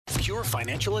Pure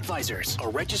Financial Advisors, a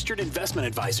registered investment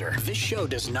advisor. This show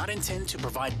does not intend to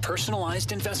provide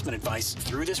personalized investment advice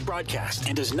through this broadcast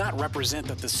and does not represent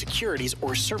that the securities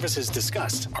or services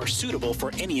discussed are suitable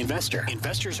for any investor.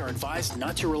 Investors are advised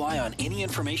not to rely on any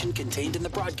information contained in the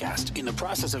broadcast in the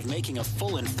process of making a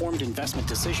full informed investment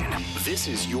decision. This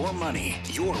is Your Money,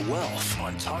 Your Wealth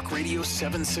on Talk Radio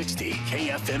 760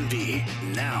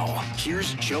 KFMB. Now,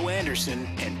 here's Joe Anderson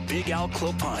and Big Al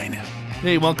Clopine.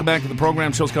 Hey, welcome back to the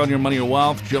program. Show's called Your Money, Your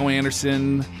Wealth. Joe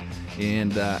Anderson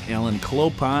and Alan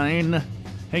Clopine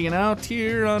hanging out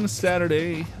here on a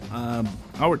Saturday,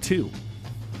 hour 2.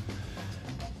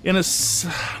 In a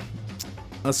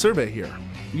survey here,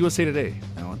 USA Today,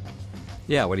 Alan.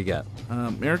 Yeah, what do you got?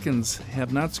 Americans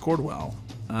have not scored well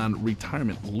on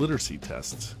retirement literacy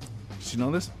tests. Did you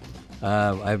know this?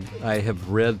 I have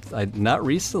read, not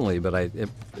recently, but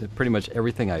pretty much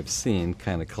everything I've seen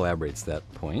kind of collaborates that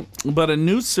point. But a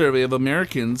new survey of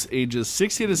Americans ages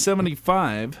 60 to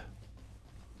 75,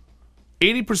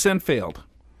 80% failed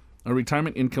a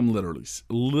retirement income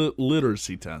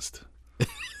literacy test.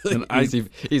 And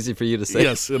easy for you to say.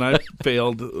 Yes, and I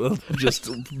failed just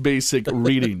basic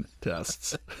reading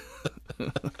tests.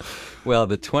 Well,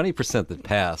 the 20% that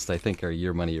passed, I think, are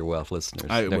Your Money, Your Wealth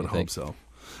listeners. I would hope so.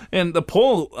 And the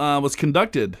poll was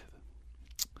conducted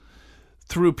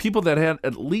through people that had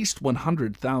at least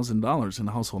 $100,000 in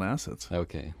household assets.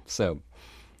 Okay, so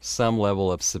some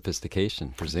level of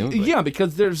sophistication, presumably. Yeah,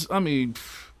 because there's,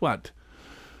 what?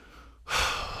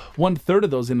 1/3 of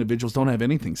those individuals don't have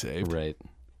anything saved. Right.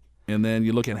 And then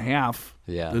you look at half,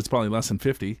 it's probably less than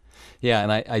 50. Yeah,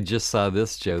 and I just saw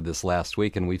this, Joe, this last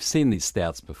week, and we've seen these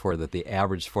stats before, that the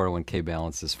average 401k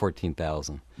balance is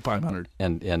 $14,500.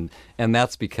 And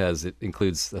that's because it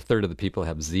includes 1/3 of the people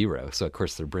have zero. So, of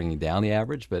course, they're bringing down the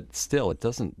average, but still, it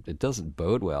doesn't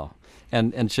bode well.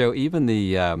 And Joe, even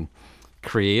the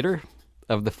creator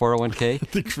of the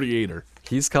 401k, the creator,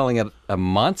 he's calling it a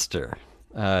monster.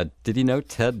 Did you know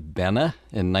Ted Benna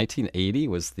in 1980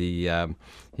 was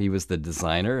he was the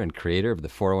designer and creator of the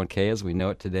 401k as we know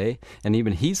it today, and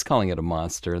even he's calling it a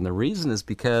monster. And the reason is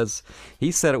because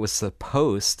he said it was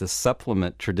supposed to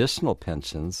supplement traditional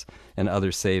pensions and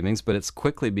other savings, but it's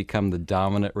quickly become the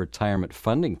dominant retirement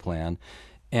funding plan,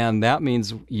 and that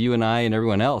means you and I and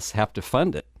everyone else have to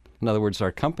fund it. In other words,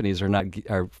 our companies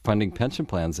are funding pension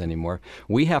plans anymore.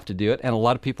 We have to do it, and a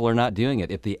lot of people are not doing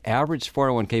it. If the average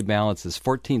 401k balance is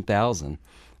 $14,000,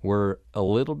 we're a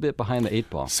little bit behind the 8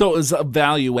 ball. So is a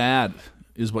value add,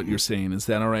 is what you're saying. Is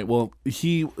that all right? Well,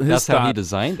 that's how he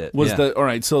designed it. Was all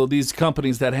right? So these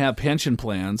companies that have pension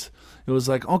plans, it was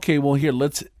like, okay, well here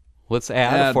let's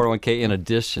add a 401k in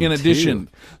addition.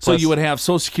 So you would have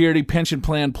Social Security pension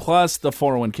plan plus the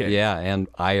 401k. Yeah, and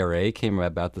IRA came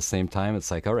about the same time.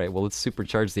 It's like, all right, well, let's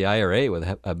supercharge the IRA with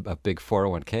a big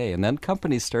 401k. And then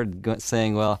companies started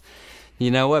saying, well, you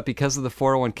know what? Because of the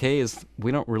 401ks,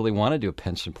 we don't really want to do a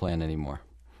pension plan anymore.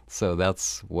 So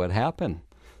that's what happened.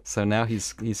 So now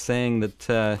he's saying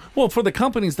that... well, for the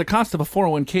companies, the cost of a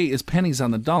 401k is pennies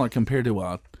on the dollar compared to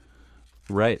a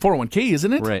right 401k,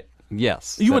 isn't it? Right.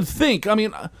 Yes. You would think.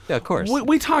 Yeah, of course.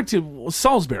 We talked to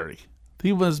Salisbury.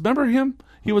 Remember him?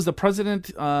 He was the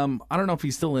president. I don't know if he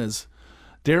still is.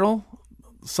 Daryl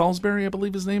Salisbury, I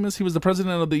believe his name is. He was the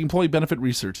president of the Employee Benefit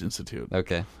Research Institute.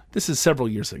 Okay. This is several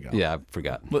years ago. Yeah, I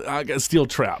forgot. I got steel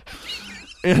trap.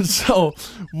 And so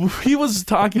he was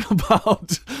talking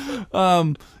about,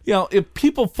 if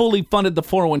people fully funded the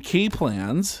 401k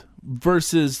plans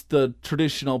versus the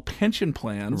traditional pension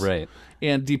plans, right?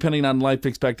 And depending on life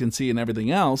expectancy and everything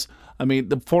else, the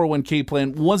 401k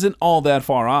plan wasn't all that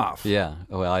far off. Yeah,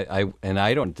 well,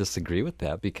 I don't disagree with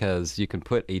that, because you can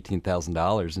put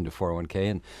 $18,000 into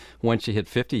 401k, and once you hit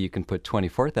 50, you can put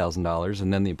 $24,000,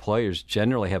 and then the employers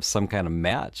generally have some kind of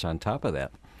match on top of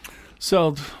that.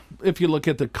 So if you look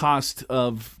at the cost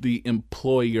of the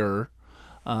employer,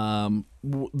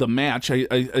 the match,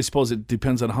 I suppose it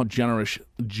depends on how generous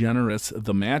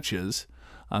the match is.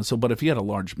 But if you had a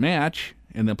large match,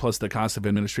 and then plus the cost of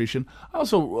administration,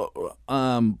 also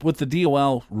with the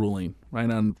DOL ruling, right,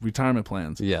 on retirement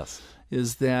plans, yes,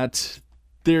 is that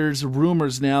there's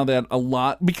rumors now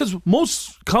that because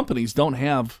most companies don't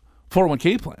have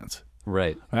 401k plans.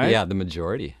 Right? Yeah, the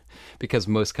majority. Because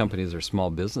most companies are small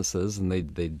businesses, and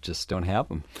they just don't have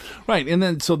them. Right, and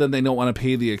then they don't want to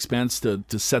pay the expense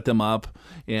to set them up.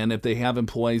 And if they have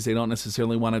employees, they don't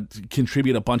necessarily want to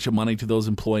contribute a bunch of money to those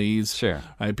employees. Sure.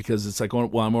 Right, because it's like,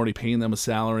 well, I'm already paying them a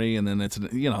salary, and then it's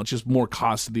just more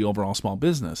cost to the overall small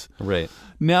business. Right.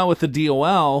 Now with the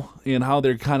DOL and how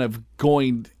they're kind of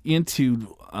going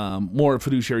into more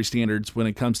fiduciary standards when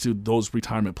it comes to those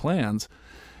retirement plans,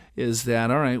 is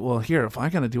that, all right, well, here, if I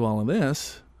got to do all of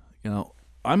this,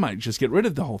 I might just get rid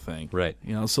of the whole thing. Right.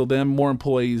 So then more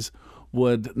employees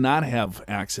would not have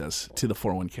access to the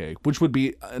 401k, which would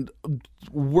be a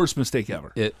worst mistake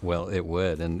ever. It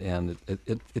would, and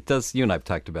it does. You and I've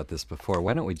talked about this before.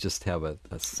 Why don't we just have a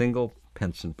single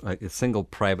pension, a single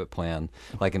private plan,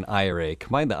 like an IRA?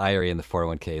 Combine the IRA and the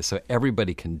 401k, so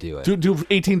everybody can do it. Do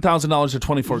 $18,000 or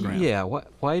 $24,000. Yeah.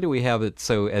 Why do we have it?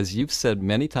 So as you've said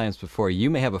many times before, you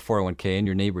may have a 401k and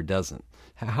your neighbor doesn't.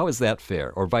 How is that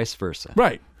fair, or vice versa?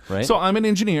 Right. Right. So I'm an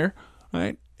engineer,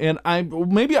 right? And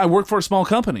maybe I work for a small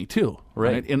company too,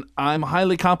 right? And I'm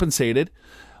highly compensated,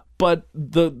 but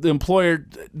the employer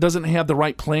doesn't have the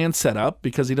right plan set up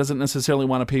because he doesn't necessarily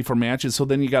want to pay for matches. So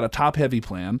then you got a top-heavy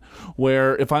plan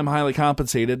where if I'm highly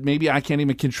compensated, maybe I can't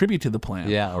even contribute to the plan.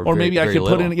 Yeah, or maybe I could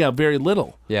put in very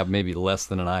little. Yeah, maybe less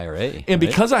than an IRA. And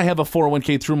because I have a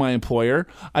 401k through my employer,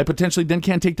 I potentially then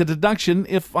can't take the deduction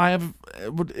if I have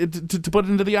to put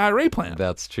into the IRA plan.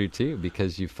 That's true too,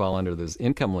 because you fall under those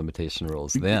income limitation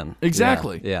rules then.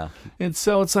 Exactly. Yeah. And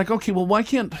so it's like, okay, well, why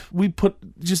can't we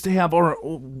just have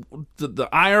the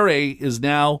IRA is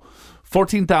now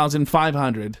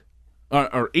 $14,500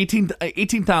 or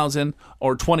 $18,000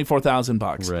 or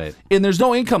 $24,000. Right. And there's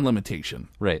no income limitation.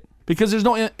 Right. Because there's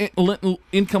no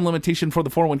income limitation for the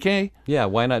 401k. Yeah,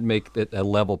 why not make it a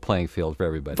level playing field for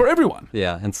everybody? For everyone.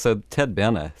 Yeah, and so Ted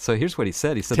Benna, so here's what he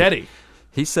said. He said Teddy.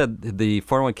 He said the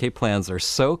 401k plans are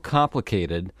so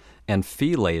complicated and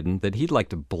fee-laden that he'd like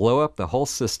to blow up the whole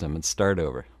system and start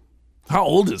over. How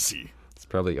old is he? It's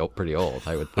probably pretty old,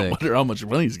 I would I think. wonder how much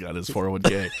money he's got in his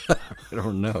 401k. I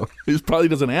don't know. He probably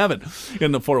doesn't have it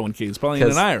in the 401k. It's probably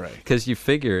in an IRA. Because you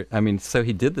figure, so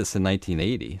he did this in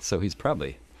 1980, so he's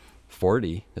probably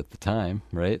 40 at the time,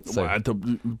 right? So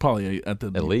probably at the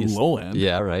least low end.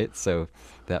 Yeah, right. So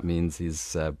that means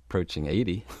he's approaching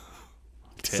 80.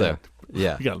 Ted. So,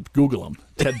 yeah. You got to Google him.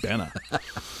 Ted Benna.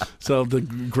 So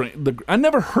I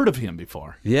never heard of him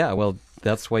before. Yeah, well,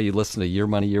 that's why you listen to Your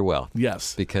Money, Your Wealth.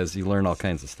 Yes. Because you learn all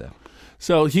kinds of stuff.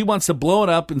 So he wants to blow it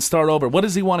up and start over. What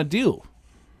does he want to do?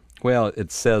 Well,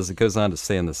 it goes on to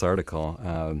say in this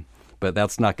article, but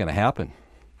that's not going to happen.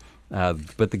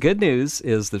 But the good news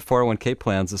is that 401k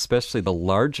plans, especially the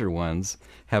larger ones,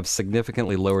 have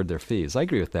significantly lowered their fees. I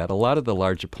agree with that. A lot of the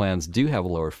larger plans do have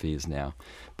lower fees now,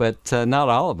 but not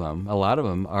all of them. A lot of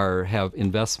them have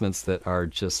investments that are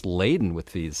just laden with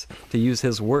fees, to use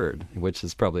his word, which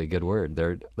is probably a good word.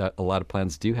 A lot of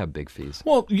plans do have big fees.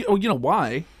 Well, you know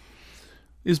why?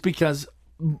 Is because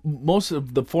most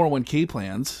of the 401k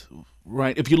plans,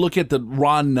 right, if you look at the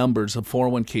raw numbers of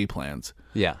 401k plans,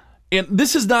 yeah. And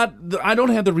this is not, I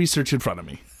don't have the research in front of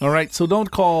me, all right? So don't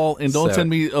call and don't send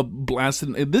me a blast.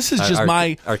 This is just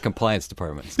our compliance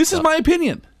department. This is my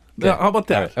opinion. Okay. How about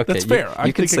that? Right. Okay. That's fair.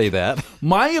 You can say that.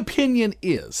 My opinion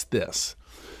is this.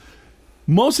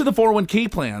 Most of the 401k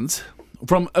plans,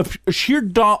 from a sheer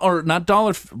not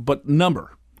dollar, but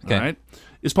number, okay, all right,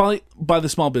 is probably by the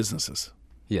small businesses.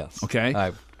 Yes. Okay.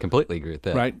 I completely agree with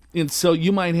that. Right. And so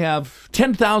you might have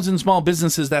 10,000 small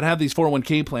businesses that have these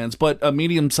 401k plans, but a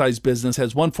medium-sized business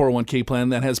has one 401k plan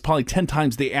that has probably 10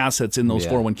 times the assets in those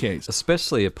 401ks.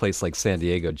 Especially a place like San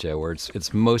Diego, Joe, where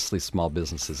it's mostly small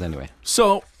businesses anyway.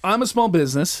 So I'm a small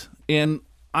business, and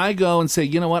I go and say,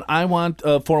 you know what, I want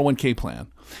a 401k plan.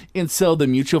 And so the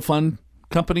mutual fund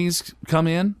companies come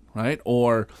in, right?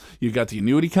 Or you got the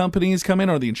annuity companies come in,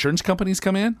 or the insurance companies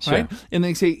come in, right? Sure. And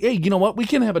they say, hey, you know what? We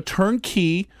can have a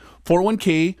turnkey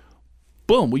 401k.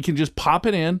 Boom, we can just pop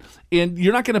it in, and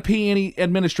you're not going to pay any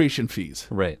administration fees.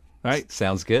 Right. Right.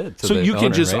 Sounds good. So you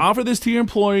can just right? offer this to your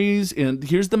employees, and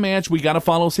here's the match. We got to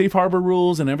follow safe harbor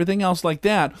rules and everything else like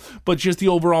that. But just the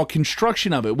overall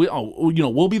construction of it,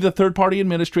 we'll be the third party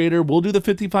administrator. We'll do the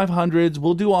 5500s.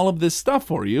 We'll do all of this stuff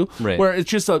for you. Right. Where it's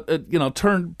just a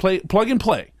plug and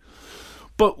play.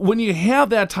 But when you have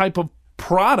that type of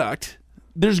product,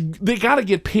 they got to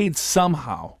get paid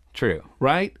somehow. True.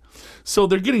 Right. So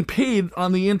they're getting paid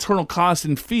on the internal costs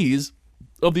and fees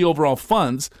of the overall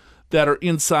funds that are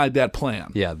inside that plan.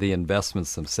 Yeah, the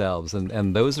investments themselves,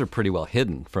 and those are pretty well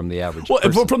hidden from the average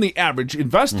person. From the average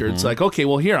investor, It's like, okay,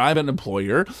 well, here, I have an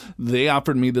employer. They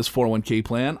offered me this 401k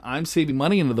plan. I'm saving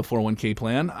money into the 401k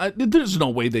plan. There's no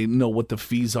way they know what the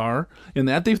fees are in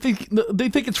that. They think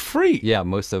it's free. Yeah,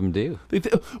 most of them do.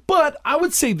 But I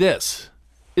would say this,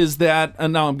 is that,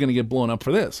 and now I'm going to get blown up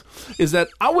for this, is that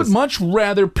I would much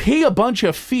rather pay a bunch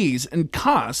of fees and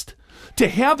cost to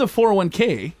have the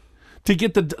 401k to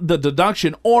get the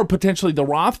deduction, or potentially the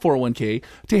Roth 401k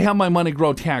to have my money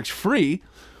grow tax-free,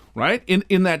 right?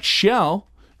 In that shell,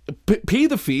 pay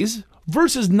the fees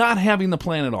versus not having the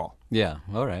plan at all. Yeah,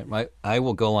 all right. I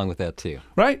will go along with that too.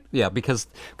 Right? Yeah, because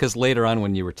later on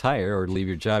when you retire or leave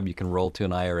your job, you can roll to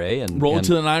an IRA and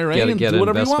to an IRA and get do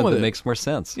whatever you want with that it. makes more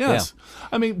sense. Yes. Yeah.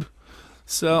 I mean,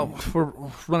 so we're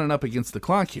running up against the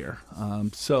clock here.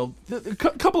 So a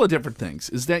couple of different things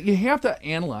is that you have to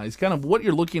analyze kind of what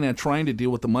you're looking at trying to do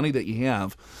with the money that you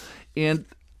have. And,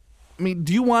 I mean,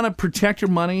 do you want to protect your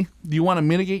money? Do you want to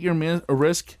mitigate your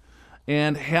risk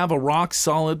and have a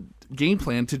rock-solid game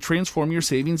plan to transform your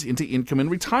savings into income in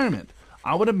retirement?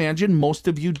 I would imagine most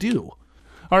of you do.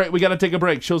 All right, we got to take a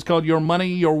break. Show's called Your Money,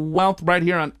 Your Wealth right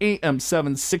here on AM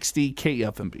 760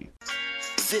 KFMB.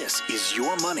 This is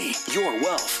Your Money, Your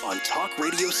Wealth on Talk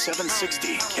Radio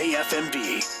 760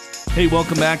 KFMB. Hey,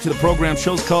 welcome back to the program.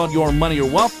 Show's called Your Money, Your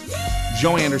Wealth.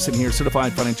 Joe Anderson here,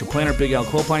 certified financial planner, Big Al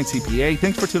Clopine, CPA.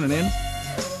 Thanks for tuning in.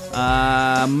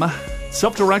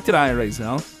 Self-directed IRAs,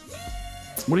 Al.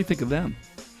 What do you think of them?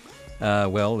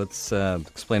 Well, let's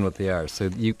explain what they are. So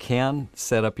you can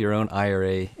set up your own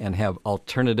IRA and have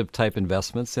alternative type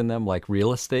investments in them, like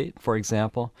real estate, for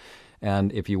example.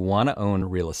 And if you want to own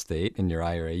real estate in your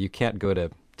IRA, you can't go to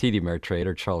TD Ameritrade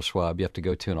or Charles Schwab. You have to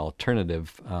go to an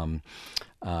alternative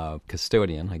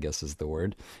custodian, I guess is the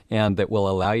word, and that will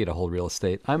allow you to hold real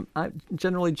estate.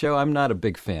 Generally, Joe, I'm not a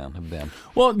big fan of them.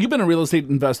 Well, you've been a real estate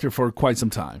investor for quite some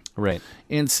time. Right.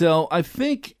 And so I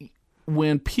think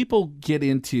when people get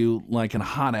into like a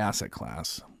hot asset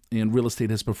class, and real estate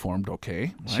has performed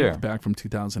okay, right? Sure. Back from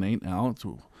 2008 now,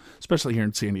 especially here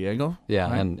in San Diego. Yeah,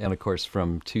 right? and of course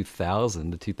from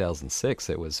 2000 to 2006,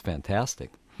 it was fantastic.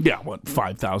 Yeah, what,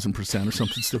 5,000% or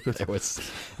something stupid? It was,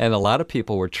 and a lot of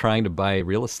people were trying to buy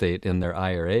real estate in their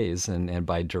IRAs and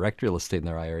buy direct real estate in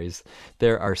their IRAs.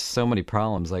 There are so many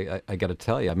problems. I got to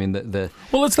tell you. I mean,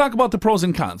 well, let's talk about the pros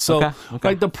and cons. So, Okay.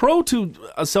 Like the pro to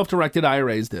a self-directed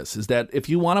IRA is this: is that if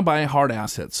you want to buy a hard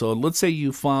asset, so let's say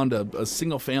you found a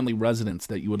single-family residence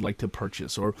that you would like to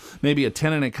purchase, or maybe a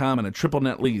tenant in common, a triple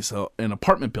net lease, an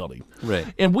apartment building. Right.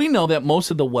 And we know that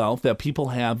most of the wealth that people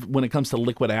have when it comes to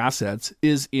liquid assets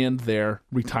is in their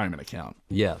retirement account.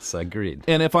 Yes, agreed.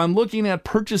 And if I'm looking at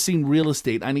purchasing real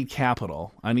estate, I need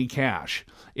capital. I need cash.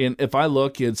 And if I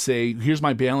look and say, here's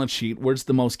my balance sheet, where's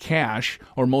the most cash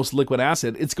or most liquid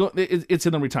asset? It's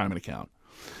in the retirement account.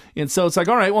 And so it's like,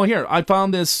 all right, well, here, I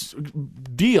found this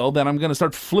deal that I'm going to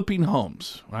start flipping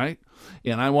homes, right?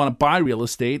 And I want to buy real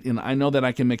estate, and I know that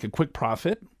I can make a quick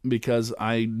profit because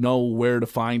I know where to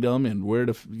find them and where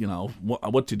to,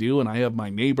 what to do. And I have my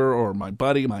neighbor or my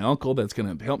buddy, my uncle, that's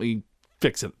going to help me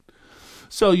fix it.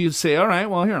 So you say, all right,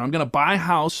 well, here, I'm going to buy a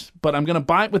house, but I'm going to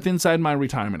buy it with inside my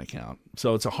retirement account.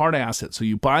 So it's a hard asset. So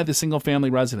you buy the single family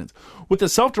residence. With the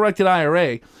self-directed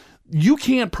IRA, you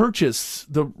can't purchase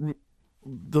the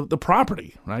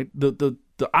property, right? The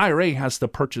IRA has to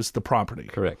purchase the property.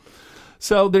 Correct.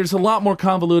 So there's a lot more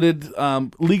convoluted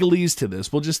legalese to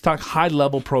this. We'll just talk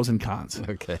high-level pros and cons.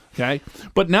 Okay.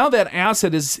 But now that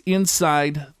asset is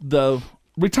inside the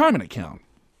retirement account.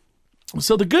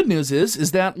 So the good news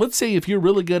is that, let's say if you're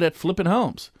really good at flipping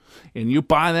homes, and you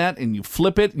buy that and you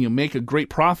flip it and you make a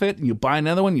great profit, and you buy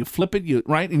another one, you flip it,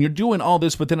 right? And you're doing all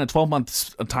this within a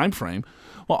 12-month time frame.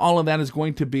 Well, all of that is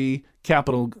going to be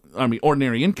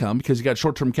ordinary income because you got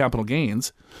short-term capital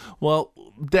gains. Well,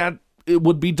 that it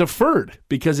would be deferred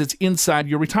because it's inside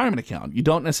your retirement account. You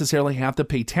don't necessarily have to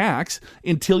pay tax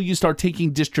until you start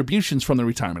taking distributions from the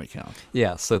retirement account.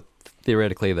 Yeah, so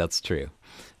theoretically that's true.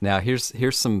 Now here's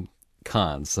some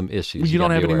cons, some issues. You don't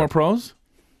have any more pros?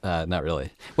 Not really.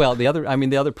 Well, the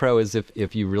other pro is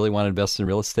if you really want to invest in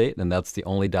real estate and that's the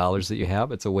only dollars that you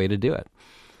have, it's a way to do it.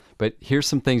 But here's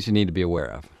some things you need to be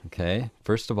aware of, okay?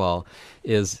 First of all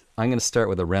is I'm going to start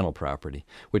with a rental property,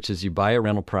 which is you buy a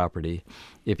rental property.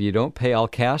 If you don't pay all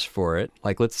cash for it,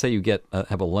 like let's say you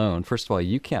have a loan, first of all,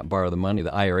 you can't borrow the money.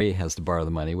 The IRA has to borrow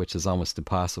the money, which is almost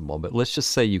impossible. But let's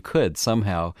just say you could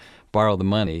somehow borrow the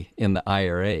money in the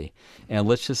IRA. And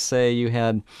let's just say you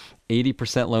had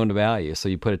 80% loan to value, so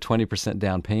you put a 20%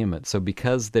 down payment. So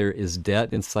because there is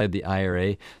debt inside the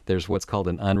IRA, there's what's called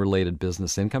an unrelated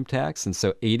business income tax. And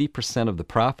so 80% of the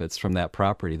profits from that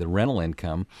property, the rental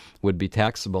income, would be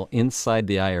taxable inside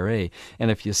the IRA.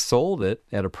 And if you sold it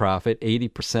at a profit,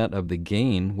 80% of the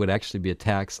gain would actually be a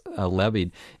tax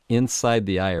levied inside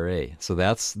the IRA. So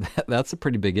that's a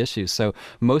pretty big issue. So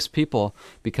most people,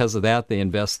 because of that, they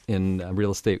invest in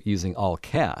real estate using all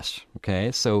cash.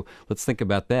 Okay, so let's think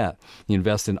about that. You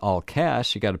invest in all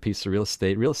cash, you got a piece of real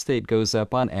estate. Real estate goes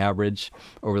up on average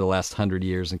over the last 100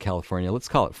 years in California. Let's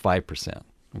call it 5%.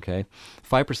 Okay,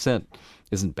 5%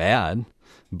 isn't bad.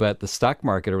 But the stock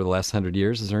market over the last 100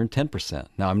 years has earned 10%.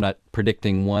 Now, I'm not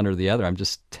predicting one or the other. I'm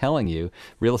just telling you,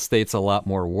 real estate's a lot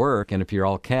more work. And if you're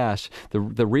all cash, the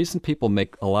reason people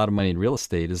make a lot of money in real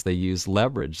estate is they use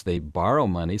leverage. They borrow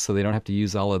money so they don't have to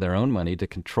use all of their own money to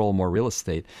control more real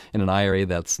estate. In an IRA,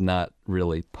 that's not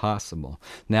really possible.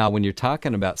 Now, when you're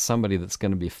talking about somebody that's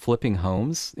going to be flipping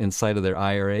homes inside of their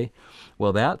IRA,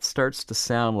 well, that starts to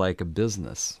sound like a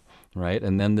business. Right?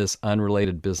 And then this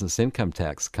unrelated business income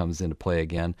tax comes into play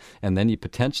again. And then you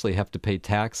potentially have to pay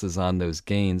taxes on those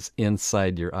gains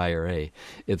inside your IRA.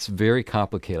 It's very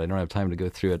complicated. I don't have time to go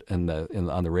through it on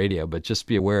the radio, but just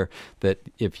be aware that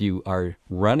if you are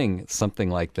running something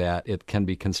like that, it can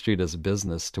be construed as a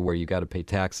business to where you got to pay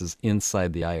taxes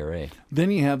inside the IRA.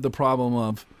 Then you have the problem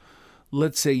of,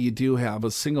 let's say you do have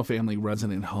a single-family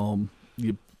resident home.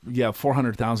 You have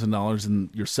 $400,000 in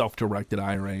your self-directed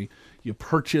IRA. You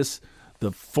purchase the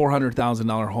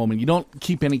 $400,000 home, and you don't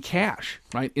keep any cash,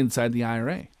 right, inside the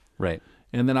IRA. Right.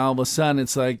 And then all of a sudden,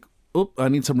 it's like, oop, I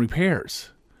need some repairs,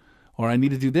 or I need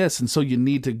to do this. And so you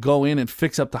need to go in and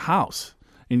fix up the house,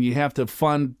 and you have to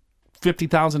fund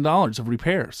 $50,000 of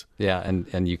repairs. Yeah,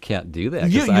 and you can't do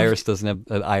that because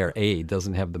IRA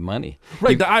doesn't have the money.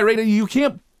 Right, the IRA, you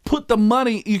can't put the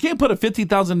money, you can't put a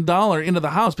 $50,000 into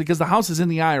the house because the house is in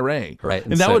the IRA. Right.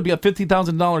 And that would be a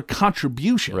 $50,000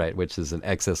 contribution. Right, which is an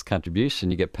excess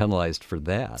contribution. You get penalized for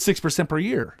that. 6% per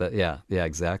year. Yeah,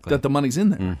 exactly. That the money's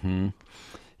in there. Mm-hmm.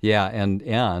 Yeah,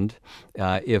 and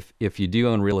if you do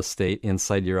own real estate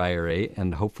inside your IRA,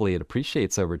 and hopefully it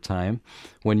appreciates over time,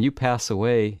 when you pass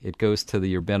away, it goes to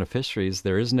your beneficiaries.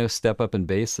 There is no step up in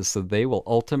basis, so they will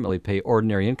ultimately pay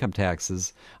ordinary income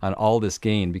taxes on all this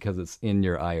gain because it's in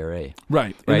your IRA.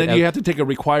 Right. And then you have to take a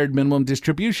required minimum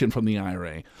distribution from the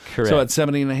IRA. Correct. So at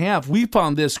 70.5, we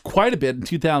found this quite a bit in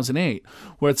 2008,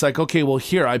 where it's like, okay, well,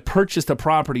 here, I purchased a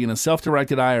property in a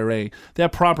self-directed IRA.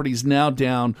 That property is now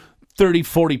down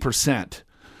 30-40%,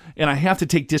 and I have to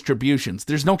take distributions.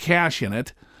 There's no cash in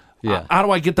it. Yeah. How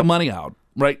do I get the money out?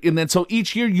 Right. And then so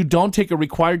each year you don't take a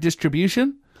required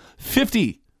distribution,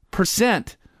 50%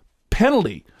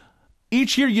 penalty.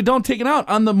 Each year you don't take it out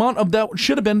on the amount of that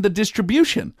should have been the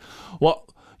distribution. Well,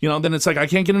 then it's like I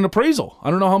can't get an appraisal. I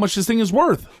don't know how much this thing is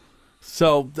worth.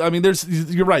 So, I mean,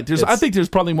 you're right. I think there's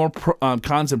probably more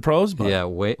cons and pros. But. Yeah,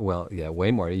 way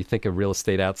more. You think of real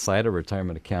estate outside a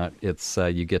retirement account, it's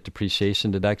you get depreciation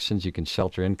deductions, you can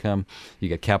shelter income, you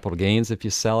get capital gains if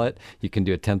you sell it, you can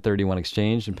do a 1031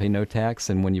 exchange and pay no tax,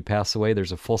 and when you pass away,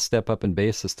 there's a full step up in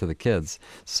basis to the kids.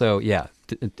 So, yeah,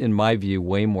 in my view,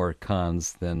 way more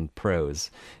cons than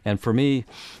pros. And for me,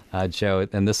 Joe,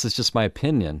 and this is just my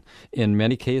opinion, in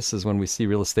many cases when we see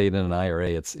real estate in an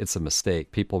IRA, it's a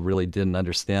mistake. People really didn't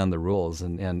understand the rules.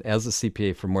 And as a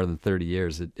CPA for more than 30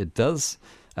 years, it does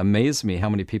amaze me how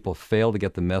many people fail to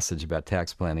get the message about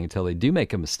tax planning until they do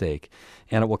make a mistake.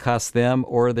 And it will cost them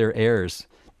or their heirs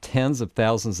tens of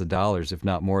thousands of dollars, if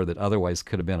not more, that otherwise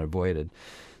could have been avoided.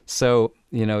 So,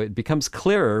 it becomes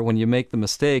clearer when you make the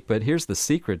mistake, but here's the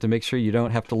secret to make sure you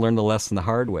don't have to learn the lesson the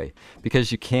hard way. Because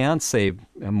you can save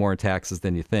more taxes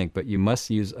than you think, but you must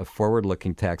use a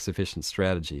forward-looking tax-efficient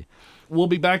strategy. We'll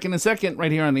be back in a second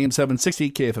right here on AM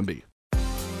 760 KFMB.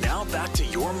 Now back to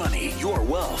Your Money, Your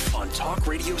Wealth on Talk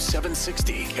Radio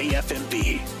 760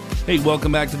 KFMB. Hey,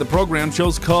 welcome back to the program.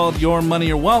 Show's called Your Money,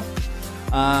 Your Wealth.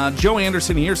 Joe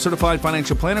Anderson here, certified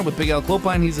financial planner with Big Al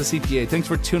Clopine. He's a CPA. Thanks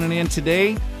for tuning in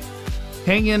today.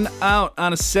 Hanging out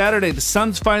on a Saturday. The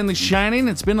sun's finally shining.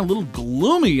 It's been a little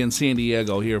gloomy in San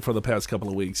Diego here for the past couple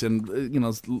of weeks. And,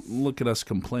 look at us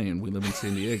complain. We live in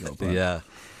San Diego. But. Yeah.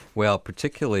 Well,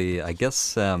 particularly, I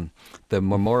guess the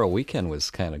Memorial Weekend was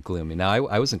kind of gloomy. Now,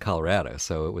 I was in Colorado,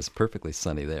 so it was perfectly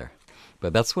sunny there.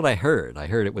 But that's what I heard. I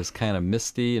heard it was kind of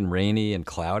misty and rainy and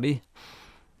cloudy.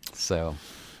 So...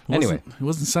 Anyway. It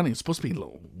wasn't sunny. It's supposed to be a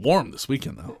little warm this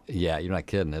weekend, though. Yeah, you're not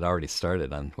kidding. It already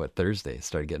started on, Thursday. It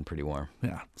started getting pretty warm.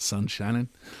 Yeah, sun shining.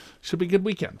 Should be a good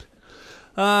weekend.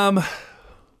 I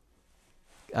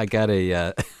got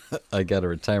a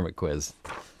retirement quiz.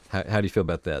 How do you feel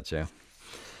about that, Joe?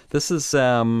 This is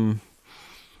Social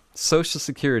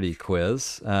Security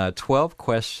quiz. 12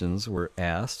 questions were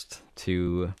asked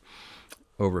to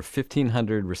over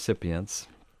 1,500 recipients.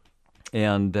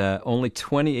 And only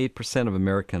 28% of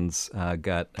Americans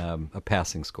got a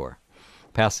passing score.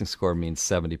 Passing score means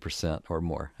 70% or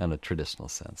more in a traditional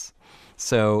sense.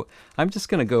 So I'm just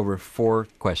going to go over 4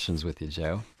 questions with you,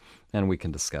 Joe, and we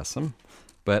can discuss them.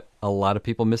 But a lot of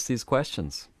people miss these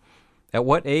questions. At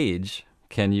what age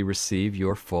can you receive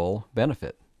your full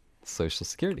benefit, Social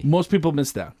Security? Most people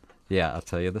miss that. Yeah, I'll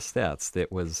tell you the stats. It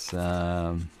was,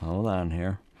 hold on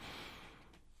here,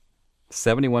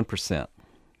 71%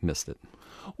 missed it.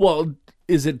 Well,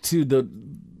 is it to the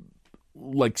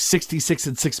 66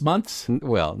 and 6 months?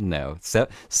 Well, no.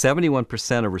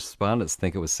 71% of respondents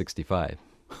think it was 65.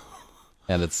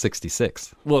 And it's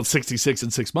 66. Well, it's 66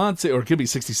 and 6 months, or it could be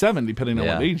 67, depending on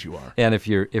what age you are. And if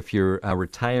you're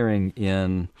retiring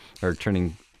in or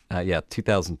turning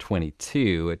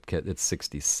 2022, it's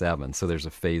 67. So there's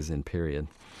a phase-in period.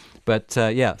 But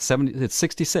it's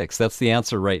 66. That's the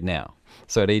answer right now.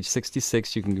 So at age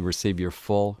 66, you can receive your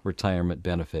full retirement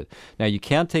benefit. Now, you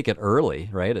can take it early,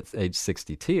 right? At age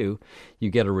 62, you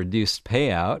get a reduced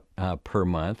payout per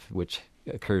month, which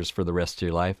occurs for the rest of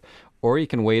your life. Or you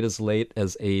can wait as late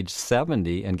as age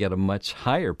 70 and get a much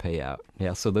higher payout.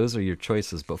 Yeah, so those are your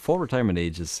choices. But full retirement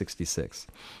age is 66.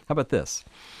 How about this?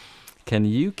 Can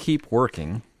you keep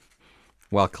working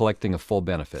while collecting a full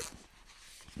benefit?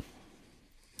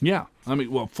 Yeah.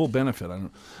 Full benefit.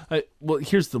 Well,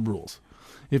 here's the rules.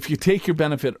 If you take your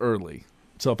benefit early,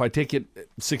 so if I take it at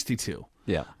 62,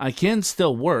 I can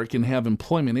still work and have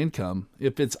employment income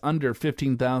if it's under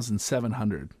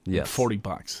 $15,740.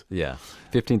 $40. Yeah,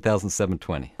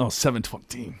 $15,720. Oh,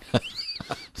 $720.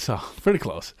 So pretty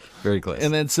close. Very close.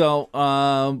 And then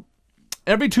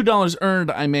every $2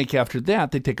 earned I make after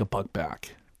that, they take $1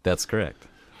 back. That's correct.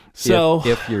 So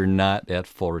if you're not at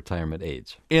full retirement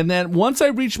age. And then once I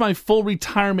reach my full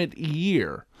retirement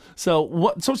year,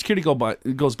 so Social Security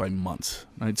goes by months,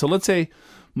 right? So let's say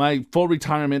my full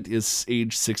retirement is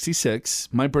age 66.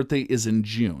 My birthday is in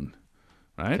June,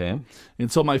 right? Okay.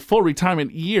 And so my full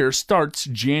retirement year starts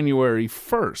January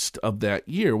 1st of that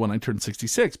year when I turn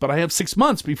 66. But I have 6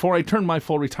 months before I turn my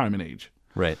full retirement age.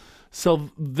 Right. So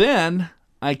then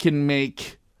I can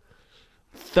make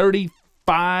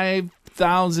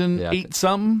 35,008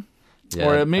 something. Yeah,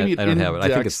 or maybe I don't have it. I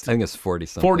think it's 40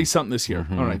 something. 40 something this year.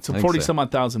 All right, so 40 some odd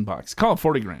 $1,000. Call it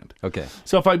 40 grand. Okay.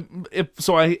 So if I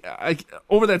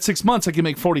over that 6 months I can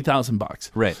make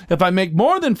 $40,000. Right. If I make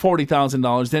more than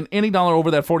 $40,000, then any dollar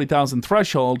over that 40,000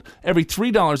 threshold, every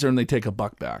 $3 earned they take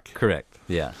 $1 back. Correct.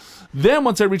 Yeah. Then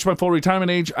once I reach my full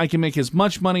retirement age, I can make as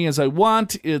much money as I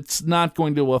want. It's not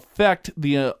going to affect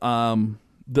the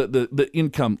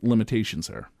income limitations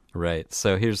there. Right.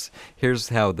 So here's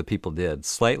how the people did.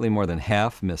 Slightly more than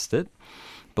half missed it,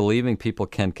 believing people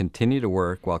can continue to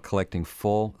work while collecting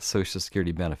full Social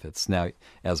Security benefits. Now,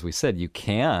 as we said, you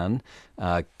can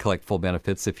collect full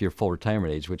benefits if you're full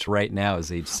retirement age, which right now is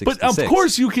age 66. But of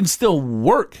course you can still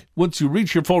work once you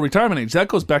reach your full retirement age. That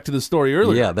goes back to the story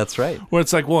earlier. Yeah, that's right. Where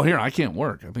it's like, well, here, I can't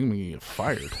work. I think I'm going to get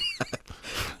fired.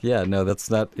 Yeah, no, that's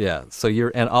not, yeah. So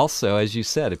and also, as you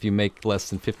said, if you make less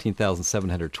than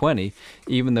 $15,720,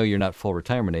 even though you're not full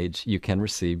retirement age, you can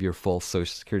receive your full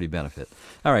Social Security benefit.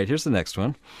 All right, here's the next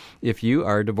one. If you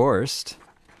are divorced,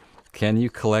 can you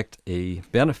collect a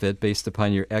benefit based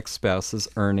upon your ex-spouse's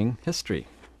earning history?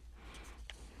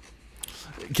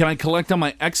 Can I collect on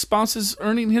my ex-spouse's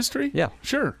earning history? Yeah.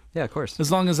 Sure. Yeah, of course.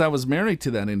 As long as I was married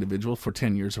to that individual for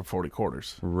 10 years or 40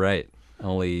 quarters. Right.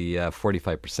 Only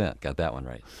 45% got that one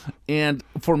right. And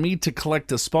for me to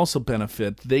collect a spousal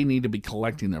benefit, they need to be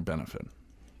collecting their benefit.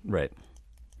 Right.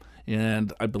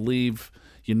 And I believe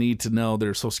you need to know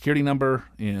their Social Security number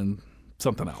and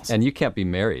something else. And you can't be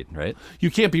married, right?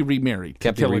 You can't be remarried.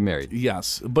 Can't be remarried.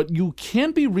 Yes. But you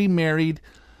can be remarried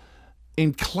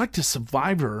and collect a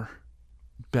survivor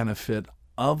benefit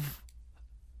of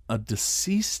a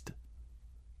deceased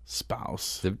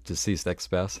spouse. The deceased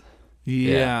ex-spouse?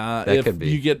 Yeah, that if could be.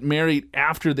 You get married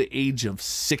after the age of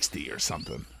 60 or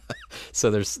something. So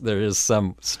there is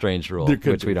some strange rule,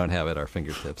 which we don't have at our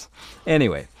fingertips.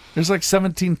 Anyway. There's like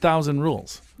 17,000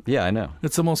 rules. Yeah, I know.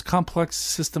 It's the most complex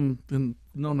system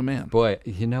known to man. Boy,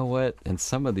 you know what? In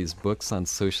some of these books on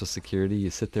Social Security,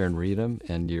 you sit there and read them,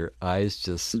 and your eyes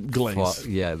just glaze.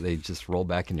 They just roll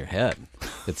back in your head.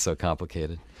 It's so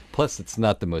complicated. Plus, it's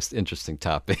not the most interesting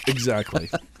topic. Exactly.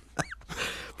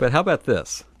 But how about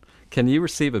this? Can you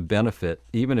receive a benefit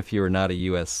even if you are not a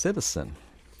U.S. citizen?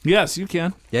 Yes, you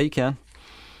can. Yeah, you can.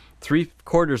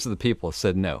 3/4 of the people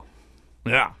said no.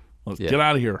 Yeah. Get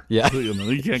out of here. Yeah.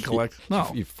 You can't collect. No.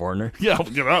 You foreigner. Yeah,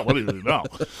 get out. What do you know?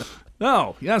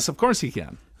 No. Yes, of course you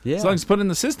can. Yeah. As long as it's put in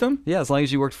the system. Yeah, as long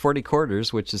as you worked 40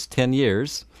 quarters, which is 10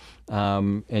 years,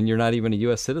 and you're not even a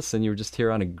U.S. citizen, you were just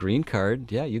here on a green card,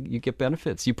 yeah, you get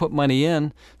benefits. You put money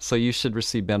in, so you should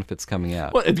receive benefits coming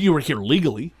out. Well, if you were here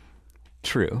legally.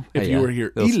 True. If you were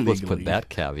here illegally. Let's put that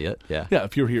caveat, yeah. Yeah,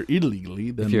 if you're here illegally,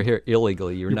 then... If you're here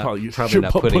illegally, you're probably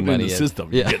not putting money in the system.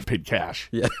 Yeah. You get paid cash.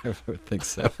 Yeah, I think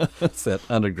so. It's that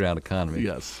underground economy.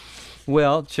 Yes.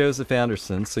 Well, Joseph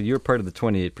Anderson, so you're part of the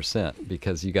 28%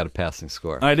 because you got a passing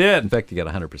score. I did. In fact, you got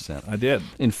 100%. I did.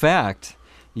 In fact,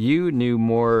 you knew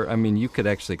more. I mean, you could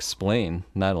actually explain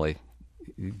not only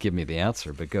give me the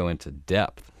answer, but go into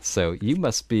depth. So you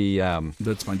must be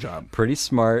That's my job. pretty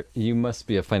smart. You must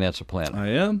be a financial planner. I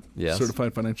am. Yes.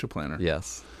 Certified financial planner.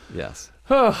 Yes. Yes.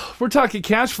 We're talking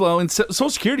cash flow, and Social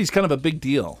Security is kind of a big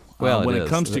deal Well, when it it is.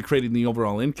 comes to creating the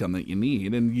overall income that you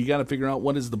need, and you got to figure out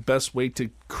what is the best way to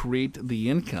create the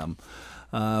income.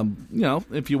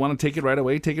 If you want to take it right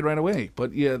away, take it right away.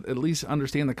 But you at least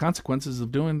understand the consequences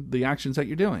of doing the actions that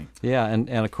you're doing. Yeah, and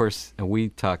of course, we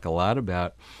talk a lot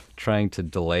about trying to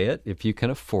delay it if you can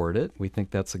afford it. We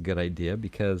think that's a good idea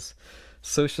because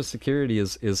Social Security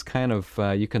is kind of,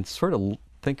 you can sort of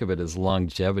think of it as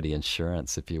longevity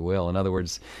insurance, if you will. In other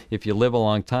words, if you live a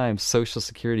long time, Social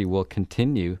Security will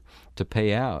continue to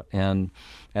pay out. And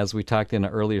as we talked in an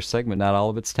earlier segment, not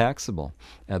all of it's taxable.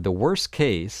 The worst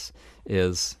case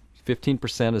is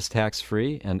 15% is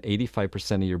tax-free, and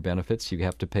 85% of your benefits you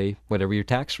have to pay whatever your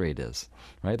tax rate is,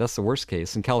 right? That's the worst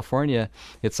case. In California,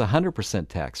 it's 100%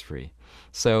 tax-free.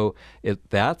 So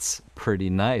that's pretty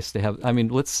nice to have. I mean,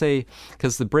 let's say,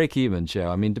 because the break-even, Joe,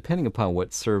 I mean, depending upon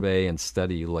what survey and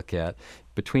study you look at,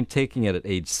 between taking it at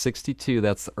age 62,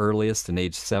 that's the earliest, and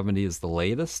age 70 is the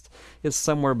latest, is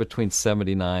somewhere between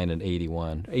 79 and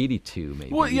 81, 82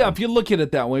 maybe. Well, yeah, if you look at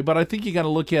it that way, but I think you got to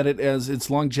look at it as it's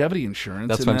longevity insurance.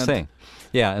 That's what I'm saying.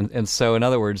 Yeah, and so in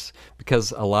other words,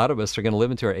 because a lot of us are going to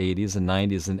live into our 80s and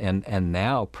 90s and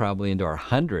now probably into our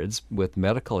hundreds with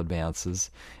medical advances,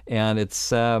 and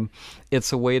it's a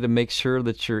way to make sure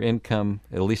that your income,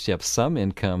 at least you have some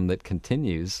income that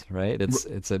continues, right?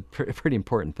 It's a pretty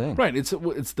important thing. Right. It's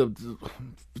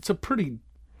a pretty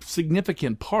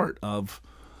significant part of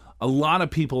a lot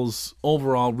of people's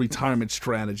overall retirement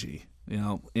strategy.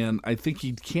 And I think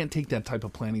you can't take that type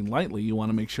of planning lightly. You want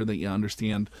to make sure that you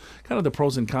understand kind of the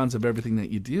pros and cons of everything that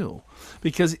you do.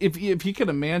 Because if you can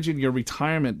imagine your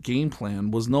retirement game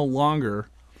plan was no longer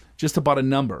just about a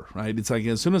number, right? It's like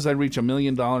as soon as I reach $1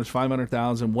 million,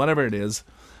 500,000, whatever it is,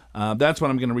 that's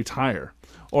when I'm going to retire.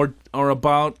 Or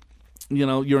about,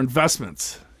 your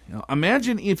investments.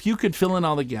 Imagine if you could fill in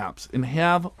all the gaps and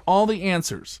have all the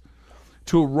answers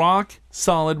to a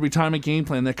rock-solid retirement game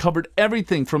plan that covered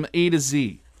everything from A to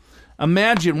Z.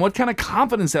 Imagine what kind of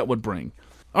confidence that would bring.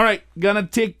 All right, gonna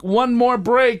take one more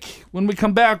break. When we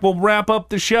come back, we'll wrap up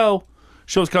the show.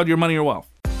 Show's called Your Money, Your Wealth.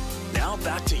 Now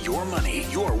back to Your Money,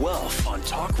 Your Wealth on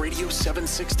Talk Radio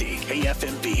 760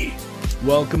 KFMB.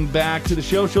 Welcome back to the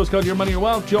show. Show's called Your Money, Your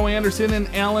Wealth. Joe Anderson and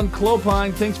Alan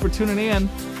Clopine. Thanks for tuning in.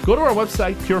 Go to our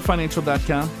website,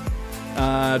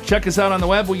 purefinancial.com. Check us out on the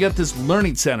web. We got this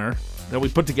learning center that we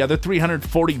put together,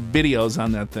 340 videos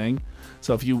on that thing.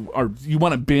 So if you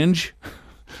want to binge,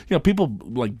 people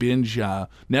like binge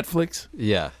Netflix.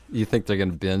 Yeah, you think they're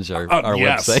going to binge our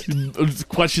yes. website?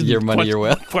 Question. Your Money, Your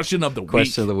Wealth. Question of the week.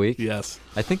 Question of the week. Yes.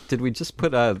 I think did we just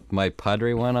put my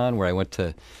Padre one on where I went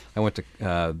to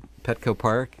Petco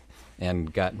Park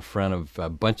and got in front of a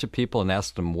bunch of people and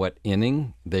asked them what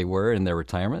inning they were in their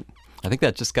retirement? I think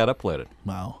that just got uploaded.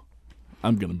 Wow,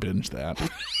 I'm gonna binge that.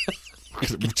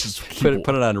 Just put it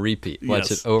on repeat. Watch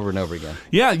Yes. it over and over again.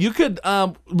 Yeah, you could.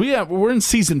 We're in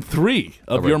season 3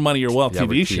 of Your Money, Your Wealth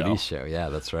TV show. TV show. Yeah,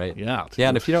 that's right. Yeah. Yeah,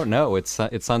 and if you don't know, it's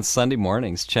on Sunday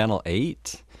mornings, Channel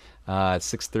 8 at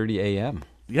 6:30 a.m.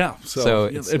 Yeah. So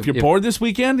if you're bored this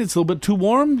weekend, it's a little bit too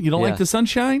warm. You don't Yeah. like the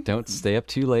sunshine. Don't stay up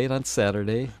too late on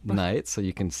Saturday night, so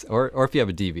you can, or if you have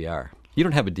a DVR. You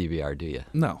don't have a DVR, do you?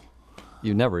 No.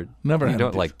 You never had You a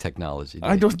don't DVR. like technology, do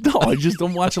I you? don't know. I just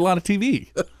don't watch a lot of TV.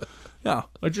 Yeah,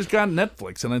 I just got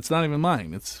Netflix, and it's not even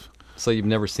mine. It's So you've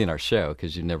never seen our show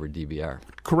because you never DVR.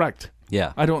 correct.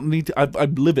 Yeah. I don't need to. I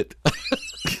live it.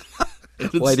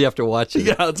 Why do you have to watch it?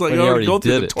 Yeah, it's like I when you already go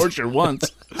through did the it? torture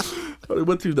once. I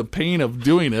went through the pain of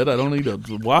doing it. I don't need to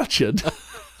watch it.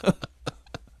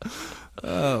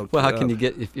 Well, how can you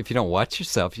get if you don't watch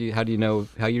yourself? How do you know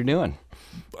how you're doing?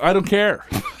 I don't care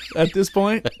at this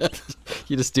point.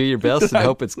 You just do your best and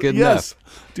hope it's good Yes.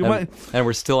 enough. And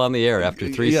we're still on the air after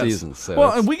 3 Yes. seasons. So well,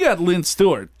 it's- and we got Lynn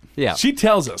Stewart. Yeah. She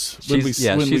tells us when she's we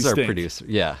our stink. producer.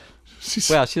 Yeah. She's,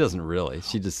 Well, she doesn't really.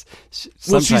 She just.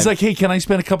 well, she's sometimes- like, "Hey, can I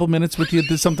spend a couple minutes with you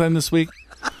sometime this week?"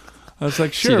 I was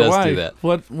like, "Sure, does why? do that.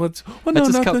 What's? Well, no,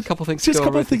 Just a nothing. couple things to Just a go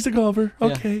couple over. of things to go over. Yeah.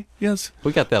 Okay, yes.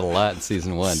 we got that a lot in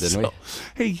season 1, didn't we?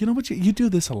 Hey, you know what? You do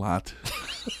this a lot,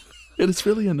 and it's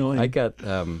really annoying. I got.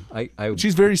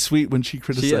 She's very sweet when she She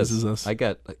criticizes is. us. I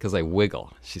got because I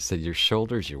wiggle. She said, "Your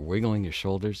shoulders. You're wiggling your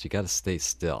shoulders. You got to stay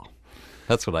still."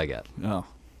 That's what I got. Oh,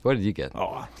 What did you get?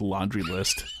 laundry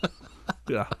list.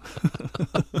 Yeah.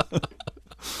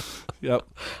 Yep.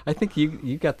 I think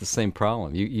you got the same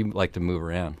problem. You like to move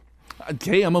around.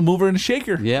 Okay, I'm a mover and a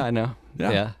shaker. Yeah, I know.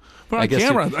 Yeah. Yeah. Put on I guess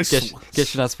camera.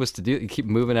 Guess you're not supposed to do it. You keep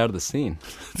moving out of the scene.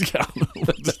 Yeah,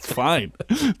 that's fine.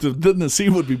 Then the C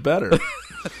would be better.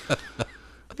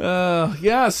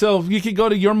 Yeah, so you can go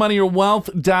to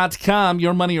yourmoneyyourwealth.com,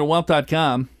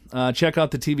 yourmoneyyourwealth.com. Check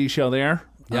out the TV show there.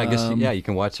 Yeah, I guess you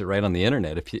can watch it right on the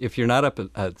internet. If you're not up at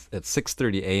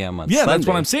 6:30 a.m. on Yeah, Sunday. that's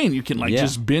what I'm saying. You can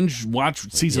just binge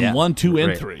watch season 1, 2,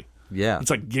 and 3. Yeah. It's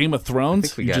like Game of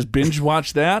Thrones. You just binge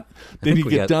watch that. Then you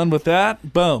get done with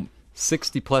that. Boom.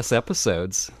 60+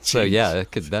 episodes. So yeah,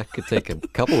 that could take a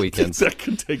couple weekends. That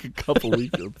could take a couple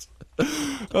weekends.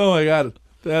 Oh my God.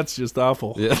 That's just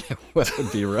awful. Yeah, that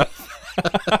would be rough.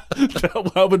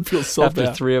 I would feel so After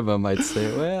bad. 3 of them, I'd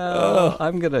say, well,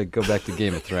 I'm going to go back to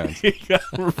Game of Thrones. Yeah,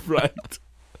 right.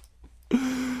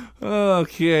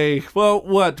 Okay. Well,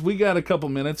 what? We got a couple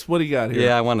minutes. What do you got here?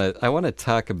 Yeah, I want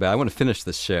to finish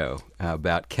the show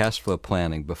about cash flow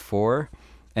planning before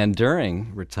and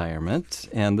during retirement.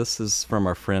 And this is from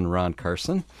our friend Ron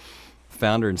Carson,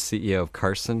 founder and CEO of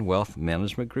Carson Wealth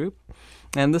Management Group.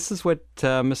 And this is what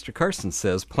Mr. Carson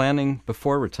says, planning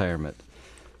before retirement.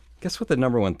 Guess what the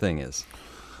number one thing is?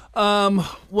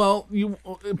 Well, you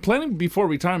planning before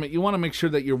retirement, you want to make sure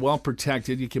that you're well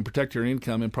protected. You can protect your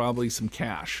income and probably some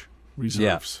cash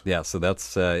reserves. Yeah. So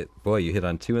that's, you hit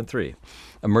on 2 and 3.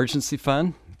 Emergency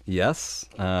fund, yes,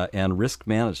 and risk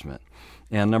management.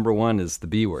 And number 1 is the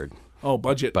B word. Oh,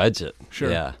 budget. Budget.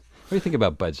 Sure. Yeah. What do you think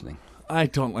about budgeting? I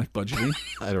don't like budgeting.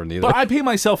 I don't either. But I pay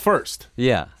myself first.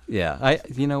 Yeah.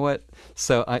 You know what?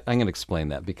 So I'm going to explain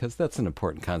that because that's an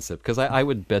important concept. Because I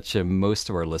would bet you most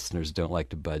of our listeners don't like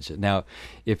to budget. Now,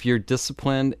 if you're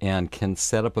disciplined and can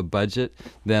set up a budget,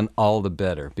 then all the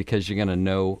better because you're going to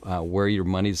know where your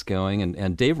money's going.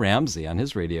 And Dave Ramsey on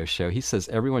his radio show, he says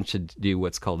everyone should do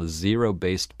what's called a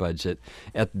zero-based budget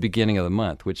at the beginning of the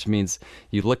month, which means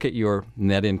you look at your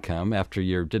net income after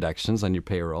your deductions on your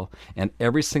payroll, and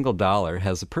every single dollar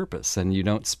has a purpose. And you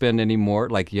don't spend any more,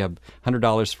 like you have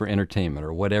 $100 for entertainment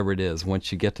or whatever it is.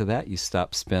 Once you get to that, you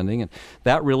stop spending, and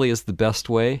that really is the best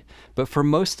way. But for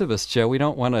most of us, Joe, we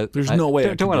don't want to. There's no way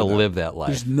I don't want to live that life.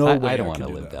 There's no way I don't want to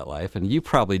live that life, and you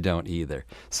probably don't either.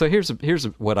 So here's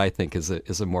what I think is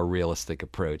a more realistic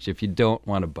approach. If you don't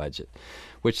want to budget,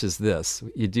 which is this: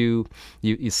 you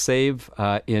save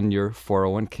in your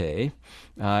 401k,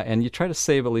 and you try to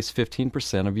save at least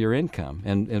 15% of your income.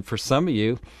 And for some of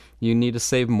you, you need to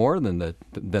save more than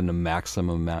the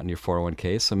maximum amount in your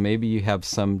 401k. So maybe you have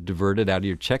some diverted out of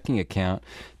your checking account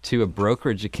to a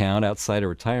brokerage account outside of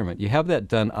retirement. You have that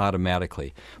done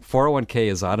automatically.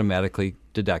 401k is automatically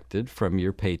deducted from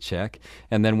your paycheck,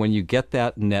 and then when you get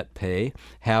that net pay,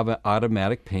 have an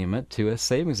automatic payment to a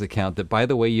savings account that, by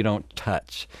the way, you don't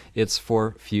touch. It's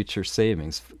for future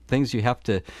savings. Things you have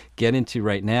to get into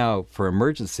right now for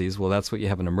emergencies, well, that's what you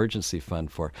have an emergency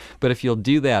fund for. But if you'll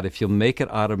do that, if you'll make it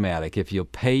automatic, if you'll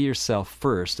pay yourself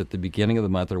first at the beginning of the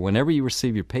month or whenever you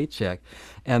receive your paycheck,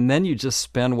 and then you just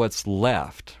spend what's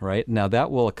left, right? Now that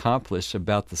will accomplish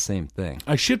about the same thing.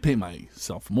 I should pay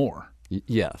myself more.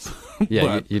 Yes.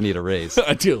 Yeah, you need a raise.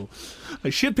 I do. I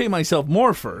should pay myself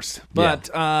more first, but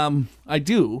I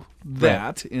do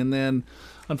that, right. And then,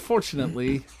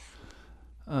 unfortunately,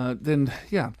 then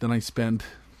I spend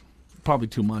probably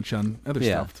too much on other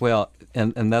stuff. Well,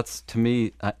 and that's, to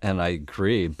me, and I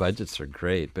agree, budgets are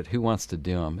great, but who wants to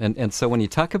do them? And so when you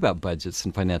talk about budgets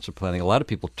and financial planning, a lot of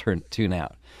people tune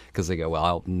out because they go, well,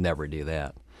 I'll never do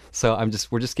that. So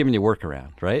we're just giving you a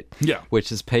workaround, right? Yeah.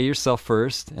 Which is pay yourself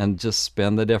first and just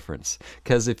spend the difference.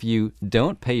 Because if you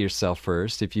don't pay yourself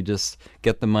first, if you just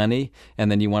get the money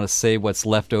and then you want to save what's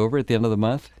left over at the end of the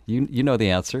month, you know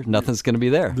the answer. Nothing's going to be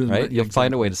there, right? You'll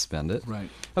find a way to spend it. Right.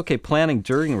 Okay, planning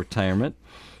during retirement.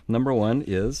 Number 1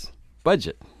 is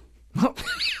budget.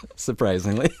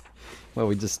 Surprisingly. Well,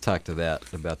 we just talked about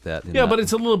that. Yeah, but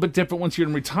it's a little bit different once you're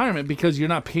in retirement because you're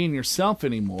not paying yourself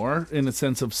anymore in the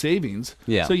sense of savings.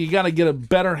 Yeah. So you got to get a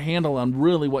better handle on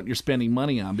really what you're spending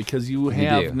money on because you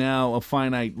have now a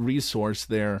finite resource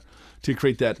there to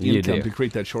create that income, to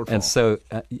create that shortfall. And so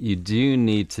you do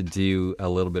need to do a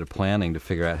little bit of planning to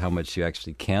figure out how much you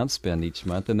actually can spend each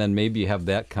month. And then maybe you have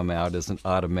that come out as an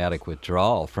automatic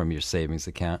withdrawal from your savings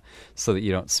account so that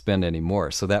you don't spend any more.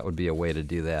 So that would be a way to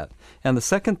do that. And the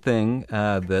second thing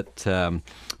that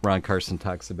Ron Carson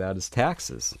talks about is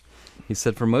taxes. He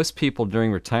said, for most people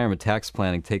during retirement, tax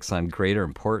planning takes on greater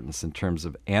importance in terms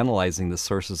of analyzing the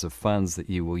sources of funds that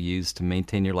you will use to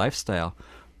maintain your lifestyle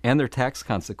and their tax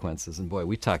consequences. And boy,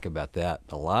 we talk about that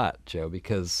a lot, Joe,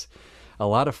 because a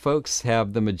lot of folks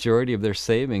have the majority of their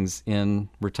savings in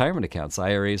retirement accounts,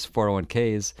 IRAs,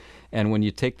 401ks, and when you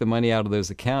take the money out of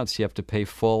those accounts, you have to pay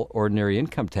full ordinary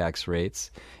income tax rates.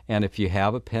 And if you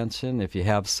have a pension, if you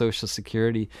have Social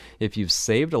Security, if you've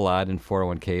saved a lot in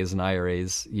 401ks and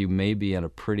IRAs, you may be in a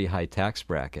pretty high tax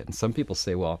bracket. And some people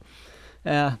say, well,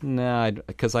 no,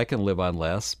 because I can live on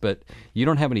less. But you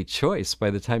don't have any choice. By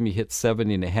the time you hit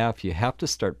 70 and a half, you have to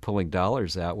start pulling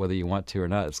dollars out, whether you want to or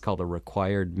not. It's called a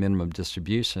required minimum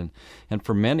distribution. And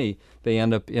for many, they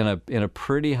end up in a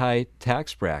pretty high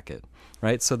tax bracket.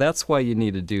 Right, so that's why you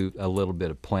need to do a little bit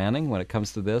of planning when it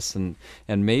comes to this, and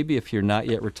maybe if you're not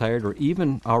yet retired or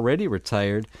even already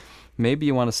retired, maybe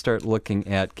you want to start looking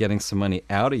at getting some money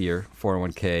out of your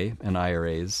 401k and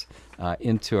IRAs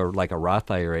into like a Roth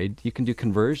IRA. You can do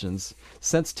conversions.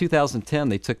 Since 2010,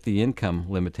 they took the income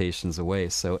limitations away,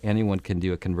 so anyone can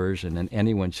do a conversion, and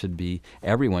everyone should be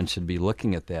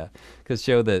looking at that. Because,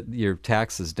 Joe, that your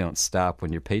taxes don't stop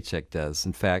when your paycheck does.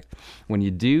 In fact, when you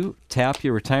do tap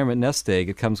your retirement nest egg,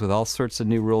 it comes with all sorts of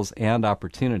new rules and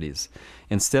opportunities.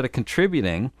 Instead of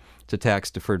contributing to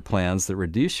tax-deferred plans that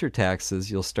reduce your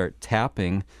taxes, you'll start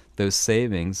tapping those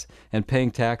savings and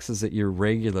paying taxes at your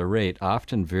regular rate,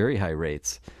 often very high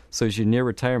rates. So as you near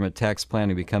retirement, tax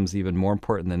planning becomes even more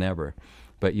important than ever.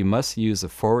 But you must use a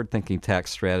forward-thinking tax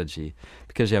strategy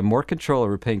because you have more control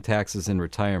over paying taxes in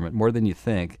retirement, more than you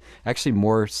think, actually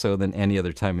more so than any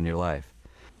other time in your life.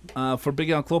 For Big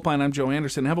Al Clopine, I'm Joe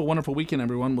Anderson. Have a wonderful weekend,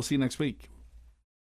 everyone. We'll see you next week.